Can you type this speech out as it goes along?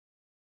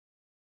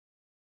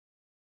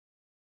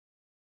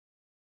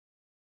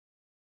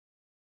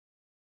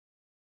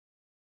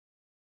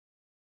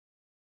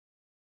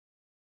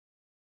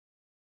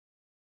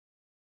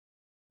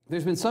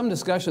There's been some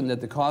discussion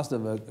that the cost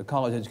of a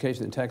college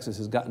education in Texas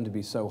has gotten to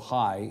be so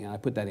high, and I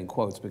put that in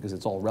quotes because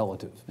it's all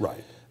relative,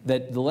 right,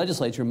 that the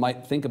legislature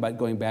might think about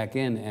going back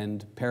in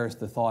and perish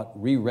the thought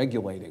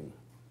re-regulating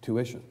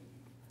tuition.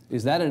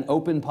 Is that an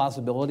open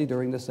possibility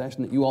during this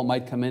session, that you all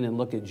might come in and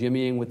look at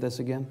jimmying with this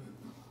again?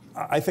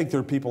 I think there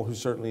are people who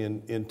certainly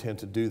intend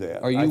to do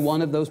that. Are you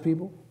one of those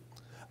people?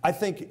 I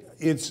think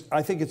it's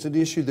an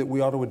issue that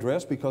we ought to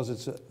address because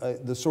it's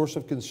the source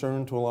of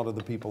concern to a lot of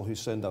the people who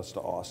send us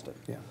to Austin.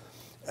 Yeah.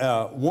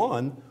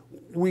 One,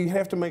 we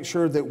have to make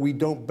sure that we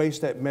don't base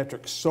that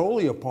metric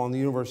solely upon the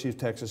University of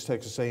Texas,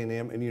 Texas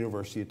A&M, and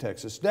University of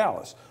Texas,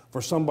 Dallas.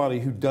 For somebody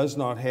who does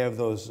not have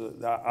those,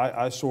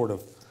 I sort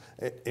of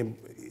am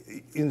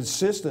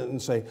insistent and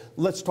say,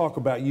 let's talk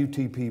about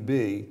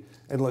UTPB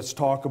and let's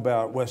talk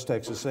about West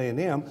Texas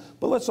A&M,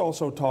 but let's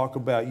also talk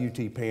about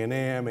UT Pan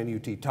Am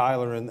and UT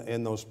Tyler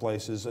and those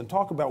places and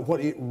talk about what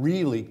it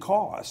really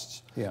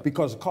costs. Yeah.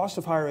 Because the cost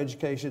of higher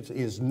education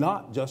is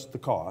not just the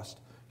cost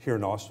here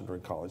in Austin or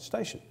in College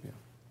Station.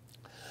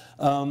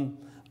 Yeah.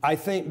 I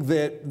think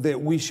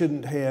that we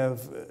shouldn't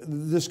have,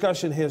 the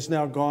discussion has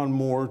now gone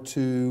more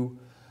to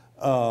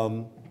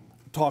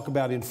talk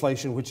about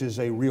inflation, which is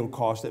a real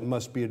cost that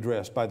must be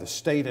addressed by the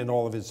state and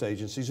all of its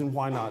agencies, and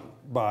why not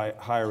by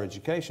higher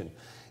education.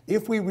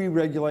 If we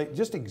re-regulate,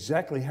 just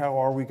exactly how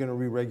are we going to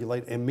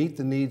re-regulate and meet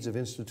the needs of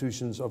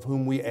institutions of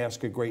whom we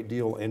ask a great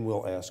deal and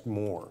will ask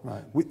more?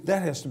 Right.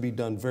 That has to be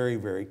done very,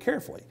 very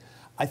carefully.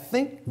 I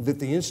think that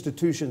the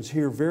institutions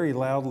hear very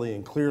loudly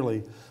and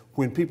clearly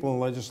when people in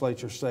the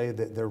legislature say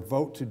that their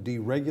vote to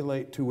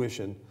deregulate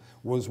tuition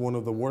was one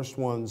of the worst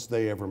ones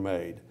they ever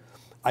made.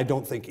 I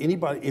don't think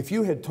anybody, if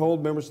you had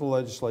told members of the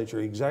legislature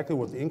exactly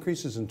what the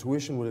increases in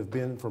tuition would have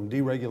been from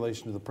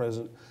deregulation to the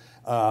present,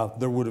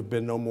 there would have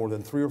been no more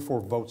than 3 or 4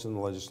 votes in the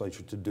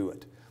legislature to do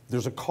it.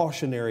 There's a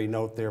cautionary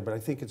note there, but I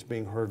think it's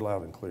being heard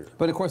loud and clear.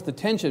 But of course the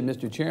tension,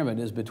 Mr. Chairman,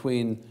 is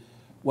between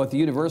what the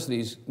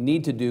universities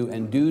need to do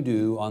and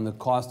do on the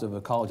cost of a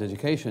college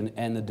education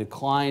and the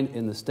decline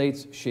in the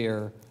state's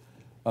share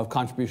of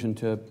contribution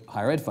to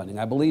higher ed funding.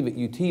 I believe at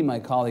UT, my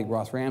colleague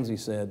Ross Ramsey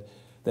said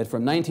that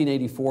from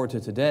 1984 to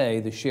today,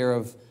 the share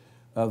of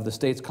the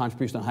state's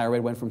contribution to higher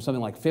ed went from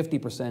something like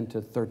 50%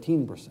 to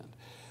 13%.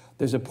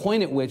 There's a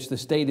point at which the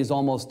state is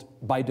almost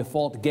by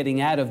default getting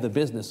out of the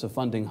business of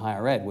funding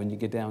higher ed when you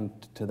get down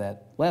to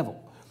that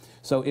level.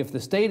 So if the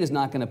state is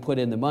not going to put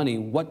in the money,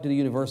 what do the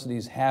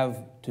universities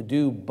have to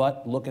do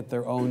but look at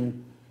their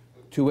own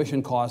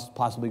tuition costs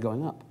possibly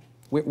going up?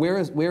 Where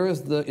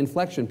is the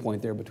inflection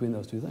point there between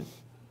those two things?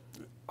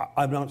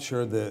 I'm not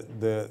sure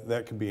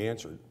that can be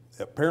answered.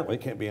 Apparently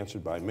it can't be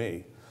answered by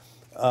me.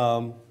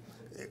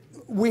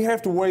 We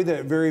have to weigh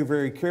that very,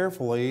 very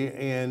carefully,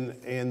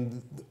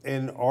 and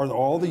are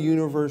all the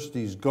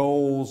universities'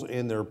 goals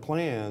and their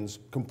plans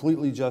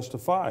completely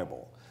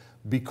justifiable?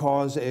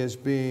 Because as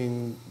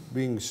being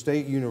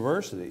state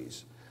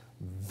universities,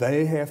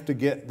 they have to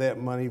get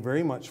that money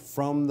very much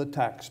from the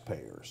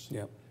taxpayers.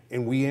 Yep.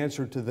 And we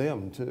answer to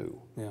them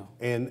too. Yeah.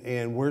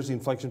 And where's the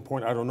inflection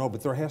point? I don't know,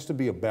 but there has to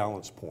be a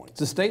balance point. Is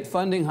the state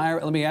funding higher,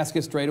 let me ask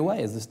you straight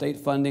away, is the state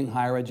funding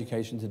higher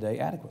education today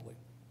adequately?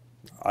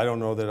 I don't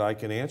know that I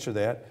can answer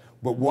that.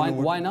 But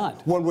why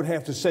not? One would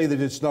have to say that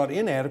it's not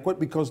inadequate,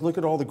 because look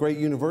at all the great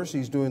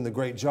universities doing the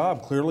great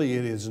job. Clearly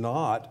it is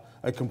not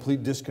a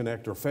complete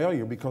disconnect or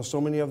failure, because so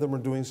many of them are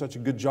doing such a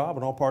good job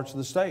in all parts of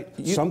the state.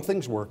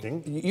 Something's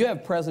working. You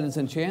have presidents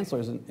and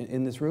chancellors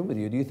in this room with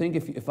you. Do you think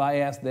if I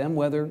asked them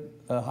whether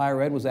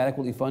higher ed was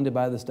adequately funded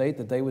by the state,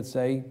 that they would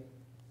say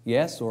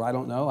yes, or I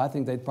don't know? I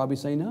think they'd probably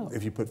say no.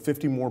 If you put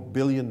 $50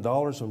 billion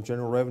more of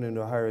general revenue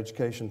into higher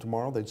education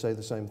tomorrow, they'd say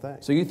the same thing.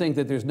 So you think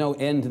that there's no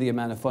end to the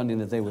amount of funding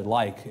that they would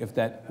like if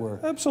that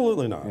were...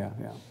 Absolutely not. Yeah,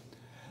 yeah.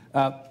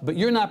 But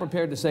you're not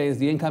prepared to say, as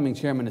the incoming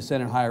chairman of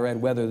Senate Higher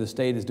Ed, whether the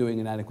state is doing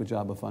an adequate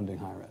job of funding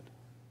higher ed.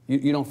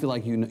 You don't feel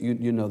like you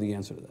know the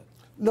answer to that?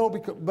 No,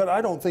 but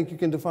I don't think you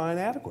can define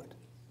adequate.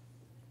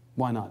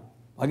 Why not?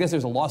 I guess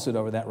there's a lawsuit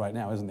over that right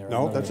now, isn't there?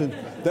 No, that's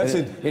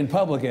in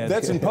public ed.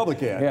 That's in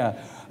public ed.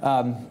 Yeah.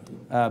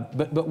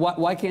 But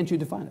why can't you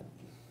define it?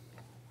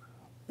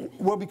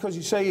 Well, because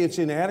you say it's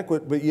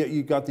inadequate, but yet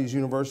you've got these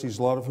universities,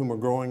 a lot of whom are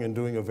growing and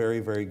doing a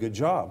very, very good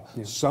job.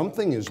 Yeah.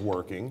 Something is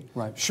working.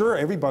 Right. Sure,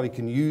 everybody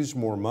can use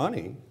more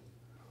money,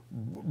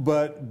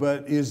 but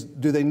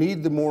do they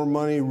need the more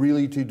money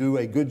really to do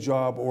a good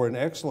job or an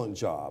excellent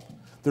job?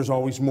 There's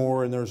always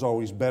more, and there's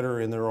always better,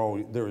 and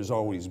there is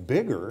always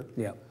bigger.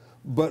 Yeah.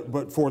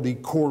 But for the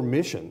core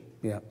mission,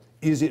 yeah.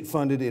 Is it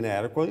funded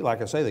inadequately?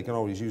 Like I say, they can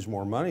always use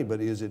more money, but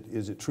is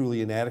it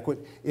truly inadequate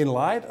in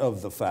light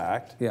of the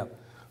fact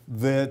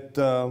that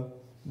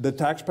the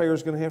taxpayer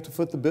is going to have to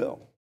foot the bill?